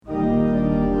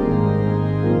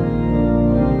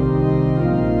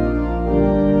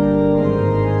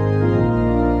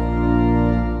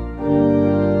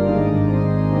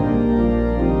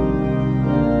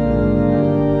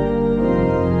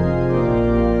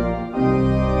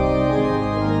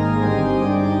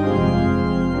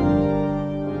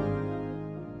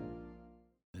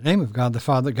of God the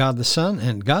Father, God the Son,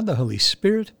 and God the Holy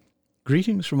Spirit,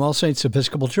 greetings from All Saints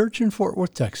Episcopal Church in Fort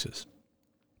Worth, Texas.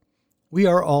 We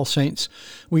are All Saints.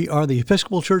 We are the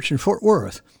Episcopal Church in Fort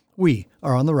Worth. We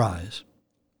are on the rise.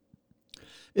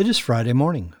 It is Friday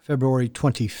morning, February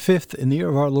 25th, in the year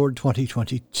of our Lord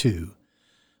 2022.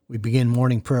 We begin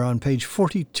morning prayer on page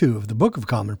 42 of the Book of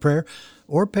Common Prayer,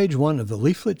 or page 1 of the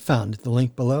leaflet found at the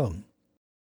link below.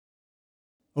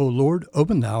 O Lord,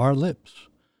 open thou our lips,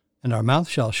 and our mouth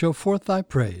shall show forth thy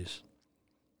praise.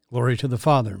 Glory to the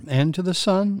Father, and to the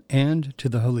Son, and to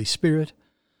the Holy Spirit,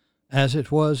 as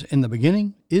it was in the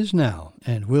beginning, is now,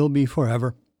 and will be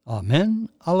forever. Amen.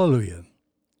 Alleluia.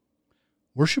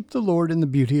 Worship the Lord in the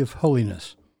beauty of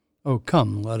holiness. O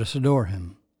come, let us adore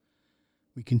him.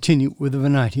 We continue with the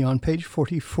Venite on page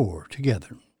 44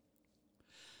 together.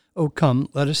 O come,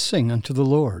 let us sing unto the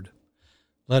Lord.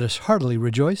 Let us heartily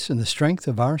rejoice in the strength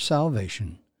of our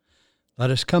salvation. Let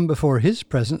us come before his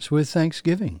presence with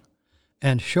thanksgiving,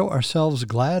 and show ourselves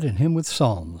glad in him with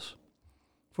psalms.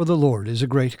 For the Lord is a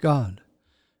great God,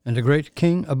 and a great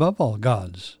King above all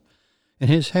gods. In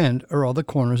his hand are all the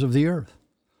corners of the earth,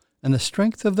 and the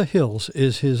strength of the hills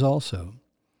is his also.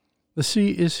 The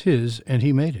sea is his, and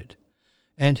he made it,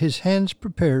 and his hands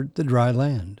prepared the dry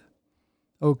land.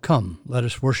 O come, let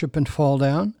us worship and fall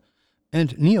down,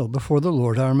 and kneel before the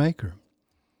Lord our Maker.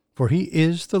 For he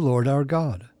is the Lord our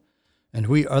God, and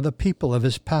we are the people of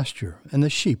his pasture, and the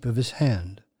sheep of his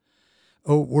hand.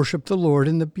 O worship the Lord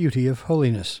in the beauty of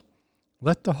holiness.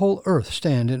 Let the whole earth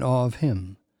stand in awe of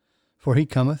him. For he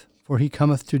cometh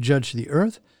to judge the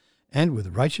earth, and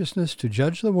with righteousness to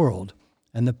judge the world,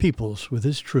 and the peoples with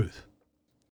his truth.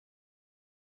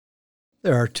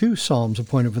 There are two psalms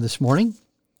appointed for this morning.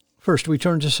 First, we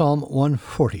turn to Psalm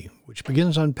 140, which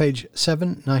begins on page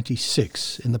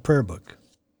 796 in the prayer book.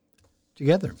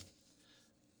 Together.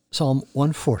 Psalm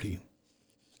 140.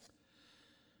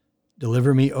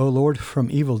 Deliver me, O Lord, from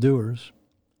evildoers.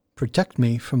 Protect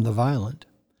me from the violent,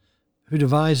 who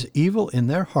devise evil in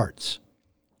their hearts,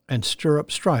 and stir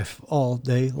up strife all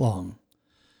day long.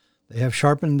 They have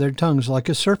sharpened their tongues like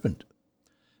a serpent,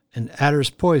 and adder's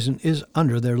poison is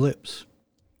under their lips.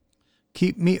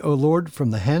 Keep me, O Lord,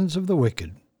 from the hands of the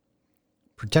wicked.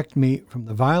 Protect me from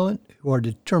the violent, who are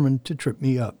determined to trip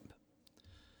me up.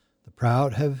 The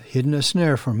proud have hidden a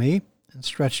snare for me, and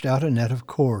stretched out a net of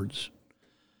cords.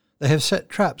 They have set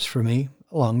traps for me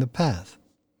along the path.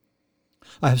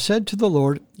 I have said to the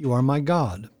Lord, You are my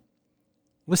God.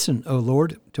 Listen, O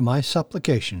Lord, to my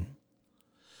supplication.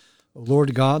 O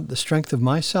Lord God, the strength of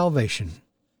my salvation,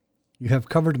 you have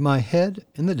covered my head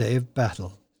in the day of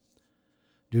battle.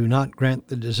 Do not grant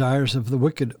the desires of the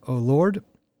wicked, O Lord,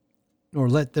 nor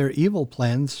let their evil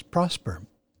plans prosper.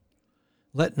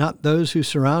 Let not those who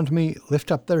surround me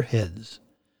lift up their heads.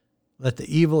 Let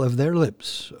the evil of their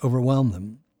lips overwhelm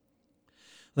them.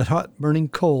 Let hot burning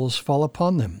coals fall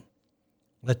upon them.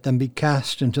 Let them be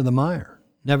cast into the mire,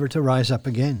 never to rise up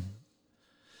again.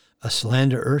 A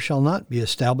slanderer shall not be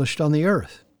established on the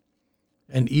earth,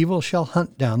 and evil shall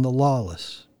hunt down the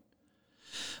lawless.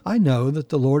 I know that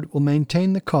the Lord will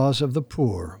maintain the cause of the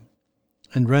poor,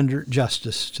 and render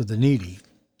justice to the needy.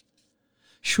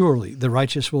 Surely the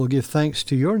righteous will give thanks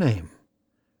to your name,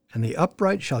 and the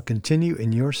upright shall continue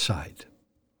in your sight.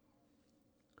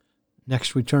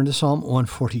 Next we turn to Psalm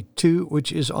 142,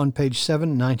 which is on page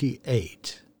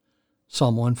 798.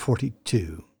 Psalm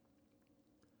 142.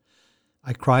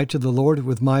 I cry to the Lord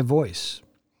with my voice.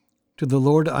 To the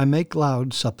Lord I make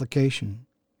loud supplication.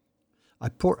 I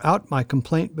pour out my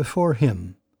complaint before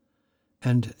him,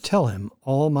 and tell him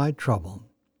all my trouble.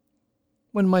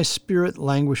 When my spirit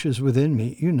languishes within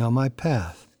me, you know my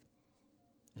path.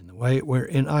 In the way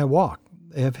wherein I walk,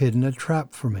 they have hidden a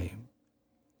trap for me.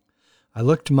 I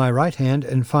look to my right hand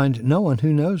and find no one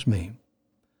who knows me.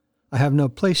 I have no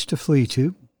place to flee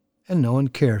to, and no one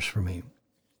cares for me.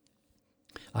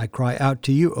 I cry out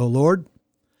to you, O Lord.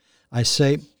 I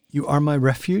say, You are my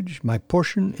refuge, my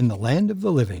portion in the land of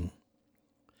the living.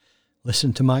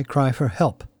 Listen to my cry for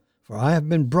help, for I have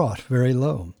been brought very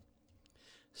low.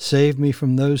 Save me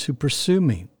from those who pursue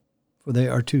me, for they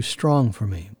are too strong for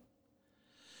me.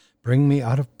 Bring me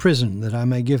out of prison, that I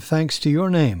may give thanks to your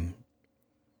name.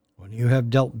 When you have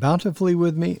dealt bountifully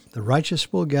with me, the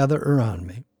righteous will gather around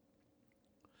me.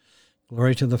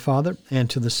 Glory to the Father, and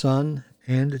to the Son,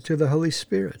 and to the Holy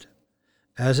Spirit,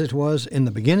 as it was in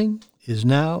the beginning, is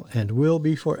now, and will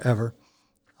be forever.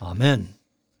 Amen.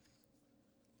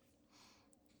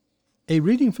 A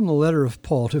reading from the letter of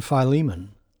Paul to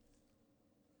Philemon.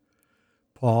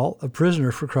 Paul, a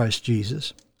prisoner for Christ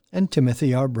Jesus, and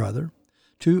Timothy, our brother,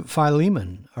 to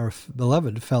Philemon, our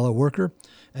beloved fellow worker,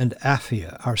 and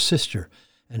Apphia, our sister,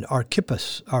 and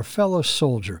Archippus, our fellow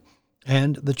soldier,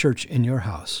 and the church in your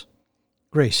house.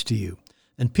 Grace to you,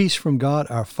 and peace from God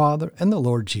our Father and the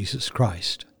Lord Jesus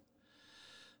Christ.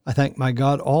 I thank my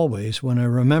God always when I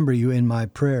remember you in my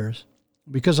prayers,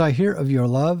 because I hear of your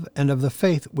love and of the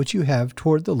faith which you have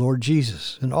toward the Lord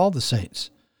Jesus and all the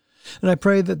saints. And I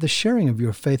pray that the sharing of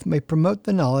your faith may promote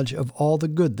the knowledge of all the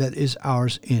good that is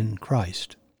ours in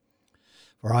Christ.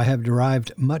 For I have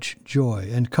derived much joy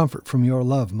and comfort from your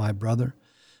love, my brother,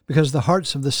 because the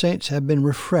hearts of the saints have been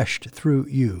refreshed through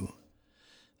you.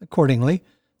 Accordingly,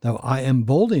 though I am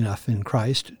bold enough in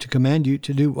Christ to command you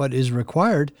to do what is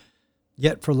required,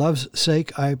 yet for love's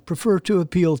sake I prefer to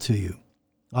appeal to you.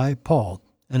 I, Paul,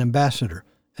 an ambassador,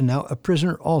 and now a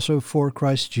prisoner also for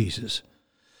Christ Jesus.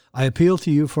 I appeal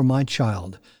to you for my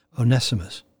child,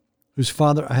 Onesimus, whose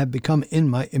father I have become in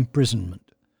my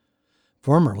imprisonment.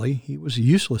 Formerly he was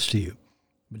useless to you,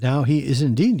 but now he is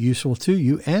indeed useful to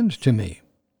you and to me.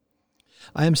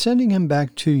 I am sending him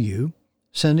back to you,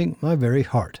 sending my very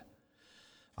heart.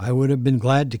 I would have been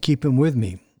glad to keep him with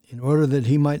me, in order that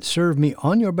he might serve me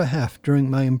on your behalf during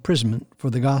my imprisonment for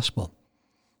the gospel.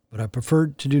 But I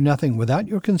preferred to do nothing without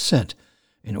your consent,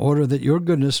 in order that your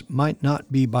goodness might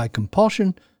not be by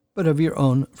compulsion, but of your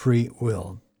own free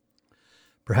will.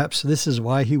 Perhaps this is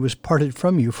why he was parted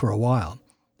from you for a while,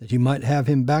 that you might have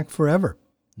him back forever,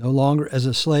 no longer as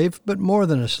a slave, but more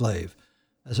than a slave,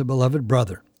 as a beloved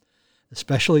brother,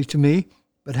 especially to me,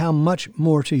 but how much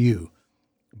more to you,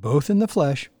 both in the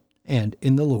flesh and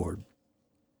in the Lord.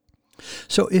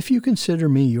 So if you consider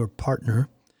me your partner,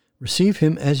 receive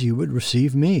him as you would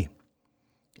receive me.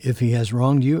 If he has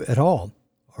wronged you at all,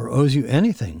 or owes you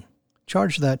anything,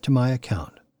 charge that to my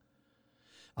account.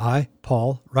 I,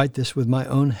 Paul, write this with my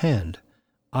own hand.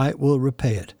 I will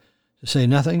repay it, to say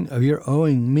nothing of your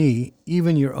owing me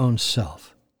even your own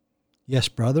self. Yes,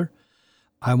 brother,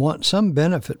 I want some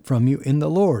benefit from you in the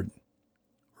Lord.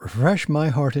 Refresh my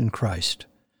heart in Christ.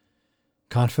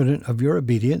 Confident of your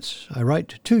obedience, I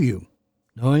write to you,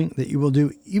 knowing that you will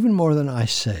do even more than I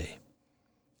say.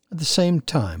 At the same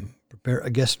time, prepare a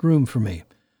guest room for me,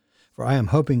 for I am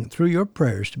hoping through your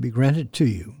prayers to be granted to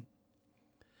you.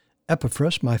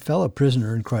 Epaphras, my fellow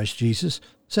prisoner in Christ Jesus,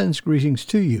 sends greetings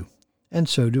to you, and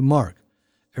so do Mark,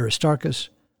 Aristarchus,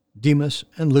 Demas,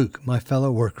 and Luke, my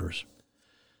fellow workers.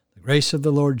 The grace of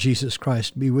the Lord Jesus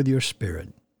Christ be with your spirit.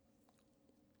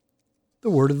 The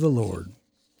word of the Lord.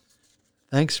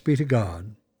 Thanks be to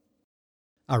God.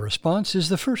 Our response is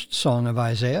the first song of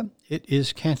Isaiah. It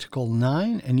is Canticle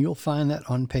 9, and you'll find that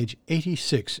on page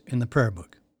 86 in the prayer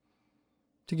book.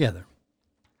 Together.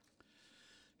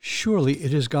 Surely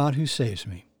it is God who saves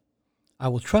me. I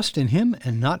will trust in him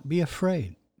and not be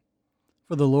afraid.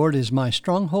 For the Lord is my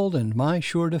stronghold and my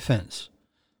sure defense,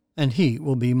 and he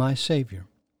will be my Savior.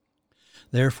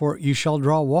 Therefore you shall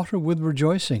draw water with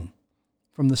rejoicing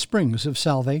from the springs of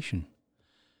salvation.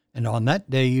 And on that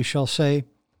day you shall say,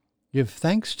 Give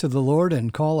thanks to the Lord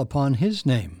and call upon his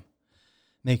name.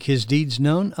 Make his deeds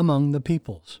known among the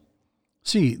peoples.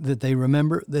 See that they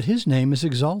remember that his name is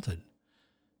exalted.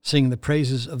 Sing the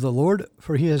praises of the Lord,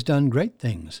 for he has done great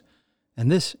things,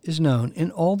 and this is known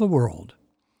in all the world.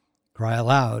 Cry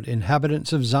aloud,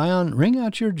 inhabitants of Zion, ring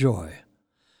out your joy.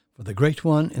 For the Great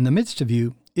One in the midst of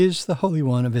you is the Holy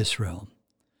One of Israel.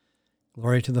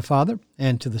 Glory to the Father,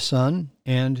 and to the Son,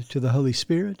 and to the Holy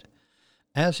Spirit,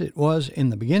 as it was in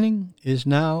the beginning, is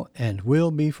now, and will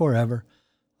be forever.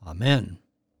 Amen.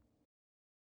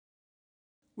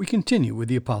 We continue with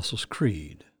the Apostles'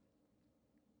 Creed.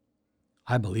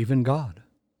 I believe in God,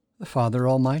 the Father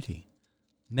Almighty,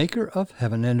 maker of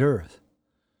heaven and earth,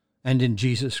 and in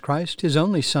Jesus Christ, his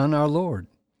only Son, our Lord,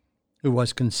 who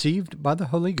was conceived by the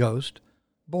Holy Ghost,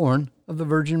 born of the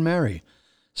Virgin Mary,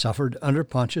 suffered under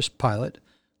Pontius Pilate,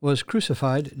 was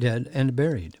crucified, dead, and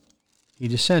buried. He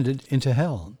descended into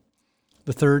hell.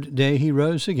 The third day he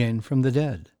rose again from the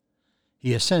dead.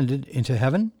 He ascended into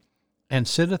heaven, and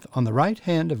sitteth on the right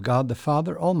hand of God the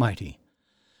Father Almighty.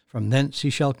 From thence he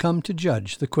shall come to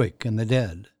judge the quick and the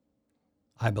dead.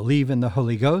 I believe in the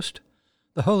Holy Ghost,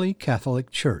 the Holy Catholic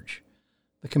Church,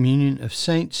 the communion of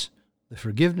saints, the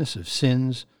forgiveness of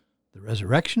sins, the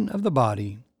resurrection of the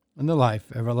body, and the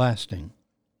life everlasting.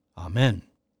 Amen.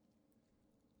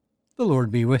 The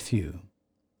Lord be with you.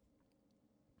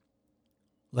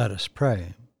 Let us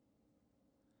pray.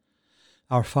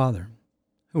 Our Father,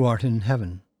 who art in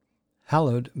heaven,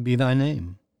 hallowed be thy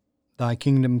name. Thy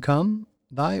kingdom come,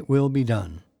 thy will be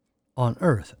done, on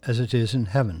earth as it is in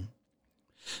heaven.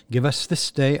 Give us this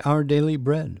day our daily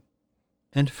bread,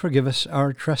 and forgive us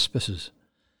our trespasses,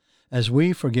 as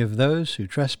we forgive those who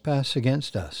trespass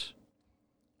against us.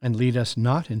 And lead us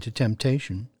not into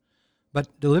temptation,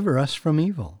 but deliver us from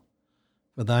evil.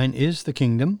 For thine is the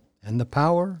kingdom, and the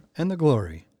power, and the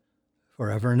glory,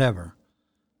 forever and ever.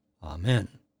 Amen.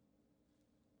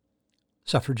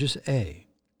 Suffrages A.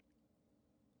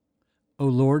 O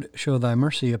Lord, show thy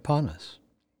mercy upon us,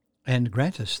 and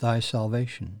grant us thy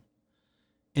salvation.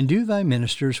 Endue thy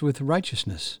ministers with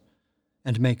righteousness,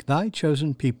 and make thy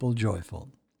chosen people joyful.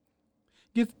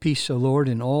 Give peace, O Lord,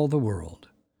 in all the world,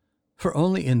 for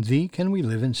only in thee can we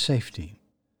live in safety.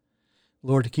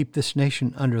 Lord, keep this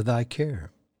nation under thy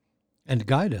care, and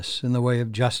guide us in the way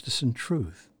of justice and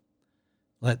truth.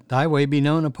 Let thy way be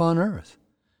known upon earth,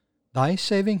 thy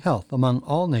saving health among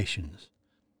all nations.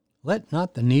 Let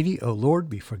not the needy, O Lord,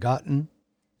 be forgotten,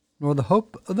 nor the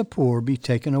hope of the poor be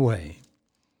taken away.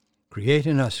 Create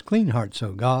in us clean hearts,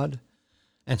 O God,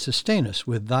 and sustain us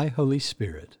with thy Holy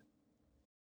Spirit.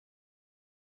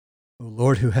 O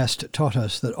Lord, who hast taught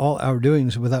us that all our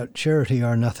doings without charity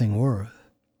are nothing worth,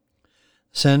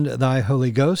 send thy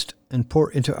Holy Ghost, and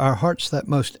pour into our hearts that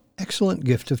most excellent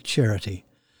gift of charity,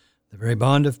 the very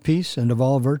bond of peace and of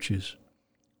all virtues,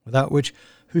 without which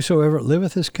whosoever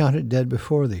liveth is counted dead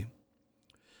before thee.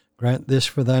 Grant this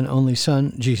for thine only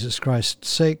Son, Jesus Christ's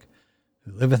sake,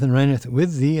 who liveth and reigneth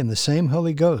with thee in the same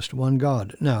Holy Ghost, one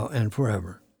God, now and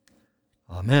forever.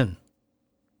 Amen.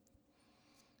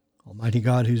 Almighty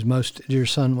God, whose most dear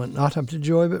Son went not up to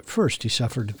joy, but first he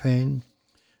suffered pain,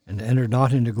 and entered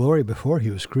not into glory before he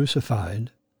was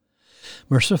crucified,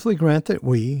 mercifully grant that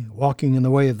we, walking in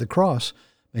the way of the cross,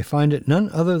 may find it none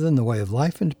other than the way of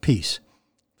life and peace,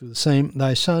 through the same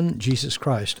thy Son, Jesus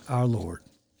Christ, our Lord.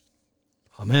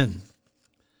 Amen.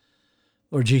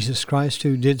 Lord Jesus Christ,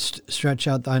 who didst stretch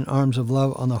out thine arms of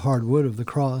love on the hard wood of the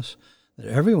cross, that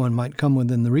everyone might come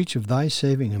within the reach of thy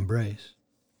saving embrace,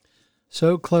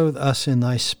 so clothe us in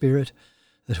thy Spirit,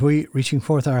 that we, reaching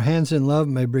forth our hands in love,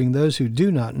 may bring those who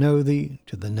do not know thee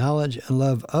to the knowledge and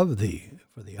love of thee,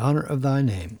 for the honor of thy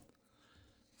name.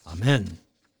 Amen.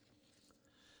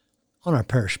 On our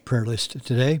parish prayer list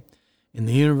today, in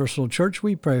the Universal Church,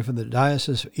 we pray for the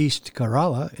Diocese of East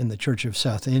Kerala in the Church of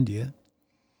South India,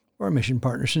 for our mission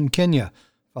partners in Kenya,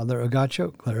 Father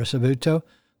Agacho, Clarissa Buto,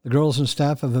 the girls and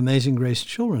staff of Amazing Grace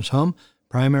Children's Home,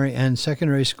 primary and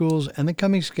secondary schools, and the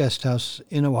Cummings Guest House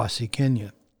in Awasi,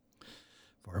 Kenya.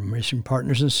 For our mission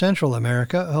partners in Central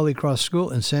America, Holy Cross School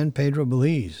in San Pedro,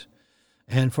 Belize,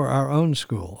 and for our own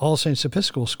school, All Saints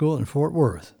Episcopal School in Fort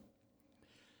Worth.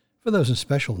 For those in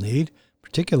special need,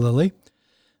 particularly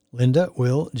Linda,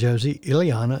 Will, Josie,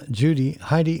 Ileana, Judy,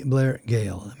 Heidi, Blair,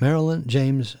 Gail, Marilyn,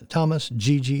 James, Thomas,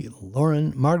 Gigi,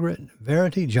 Lauren, Margaret,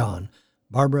 Verity, John,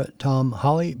 Barbara, Tom,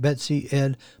 Holly, Betsy,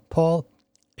 Ed, Paul,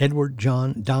 Edward,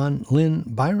 John, Don, Lynn,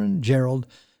 Byron, Gerald,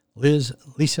 Liz,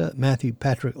 Lisa, Matthew,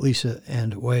 Patrick, Lisa,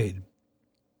 and Wade.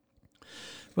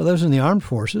 For those in the armed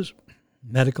forces,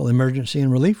 medical, emergency,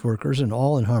 and relief workers, and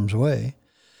all in harm's way,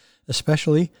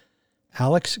 especially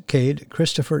Alex, Cade,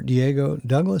 Christopher, Diego,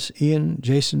 Douglas, Ian,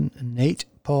 Jason, Nate,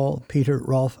 Paul, Peter,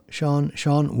 Rolf, Sean,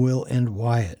 Will, and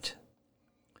Wyatt.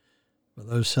 For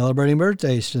those celebrating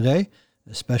birthdays today,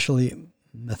 especially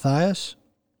Matthias,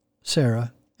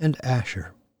 Sarah, and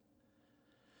Asher.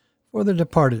 For the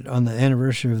departed on the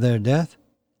anniversary of their death,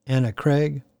 Anna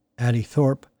Craig, Addie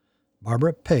Thorpe,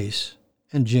 Barbara Pace,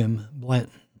 and Jim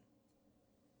Blanton.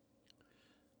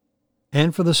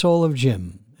 And for the soul of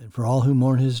Jim, and for all who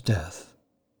mourn his death.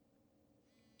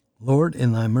 Lord,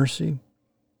 in thy mercy,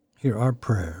 hear our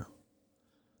prayer.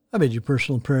 I bid you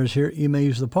personal prayers here. You may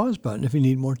use the pause button if you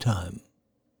need more time.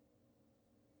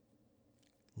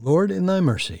 Lord, in thy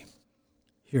mercy,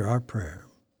 hear our prayer.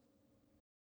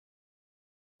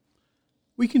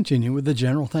 We continue with the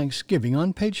general thanksgiving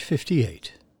on page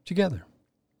 58, together.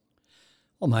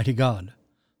 Almighty God,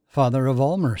 Father of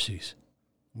all mercies,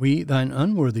 we, thine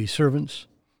unworthy servants,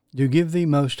 do give thee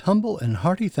most humble and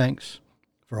hearty thanks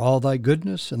for all thy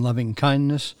goodness and loving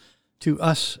kindness to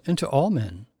us and to all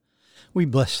men. We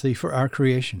bless thee for our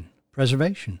creation,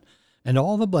 preservation, and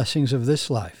all the blessings of this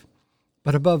life,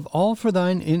 but above all for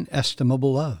thine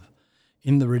inestimable love,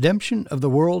 in the redemption of the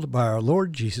world by our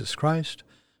Lord Jesus Christ,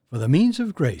 for the means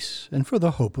of grace and for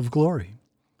the hope of glory.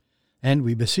 And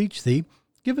we beseech thee,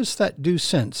 give us that due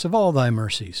sense of all thy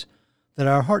mercies, that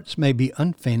our hearts may be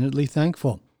unfeignedly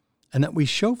thankful, and that we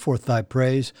show forth thy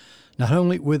praise, not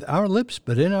only with our lips,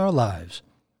 but in our lives,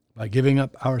 by giving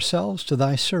up ourselves to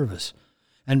thy service,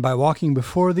 and by walking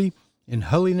before thee in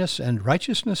holiness and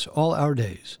righteousness all our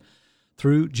days,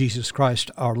 through Jesus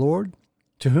Christ our Lord,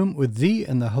 to whom with thee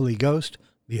and the Holy Ghost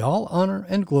be all honor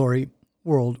and glory,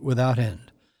 world without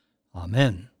end.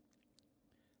 Amen.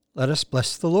 Let us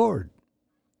bless the Lord.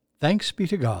 Thanks be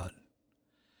to God.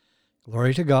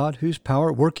 Glory to God, whose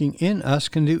power working in us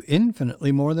can do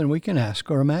infinitely more than we can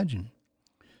ask or imagine.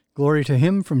 Glory to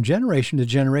him from generation to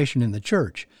generation in the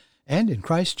church and in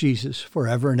Christ Jesus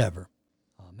forever and ever.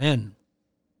 Amen.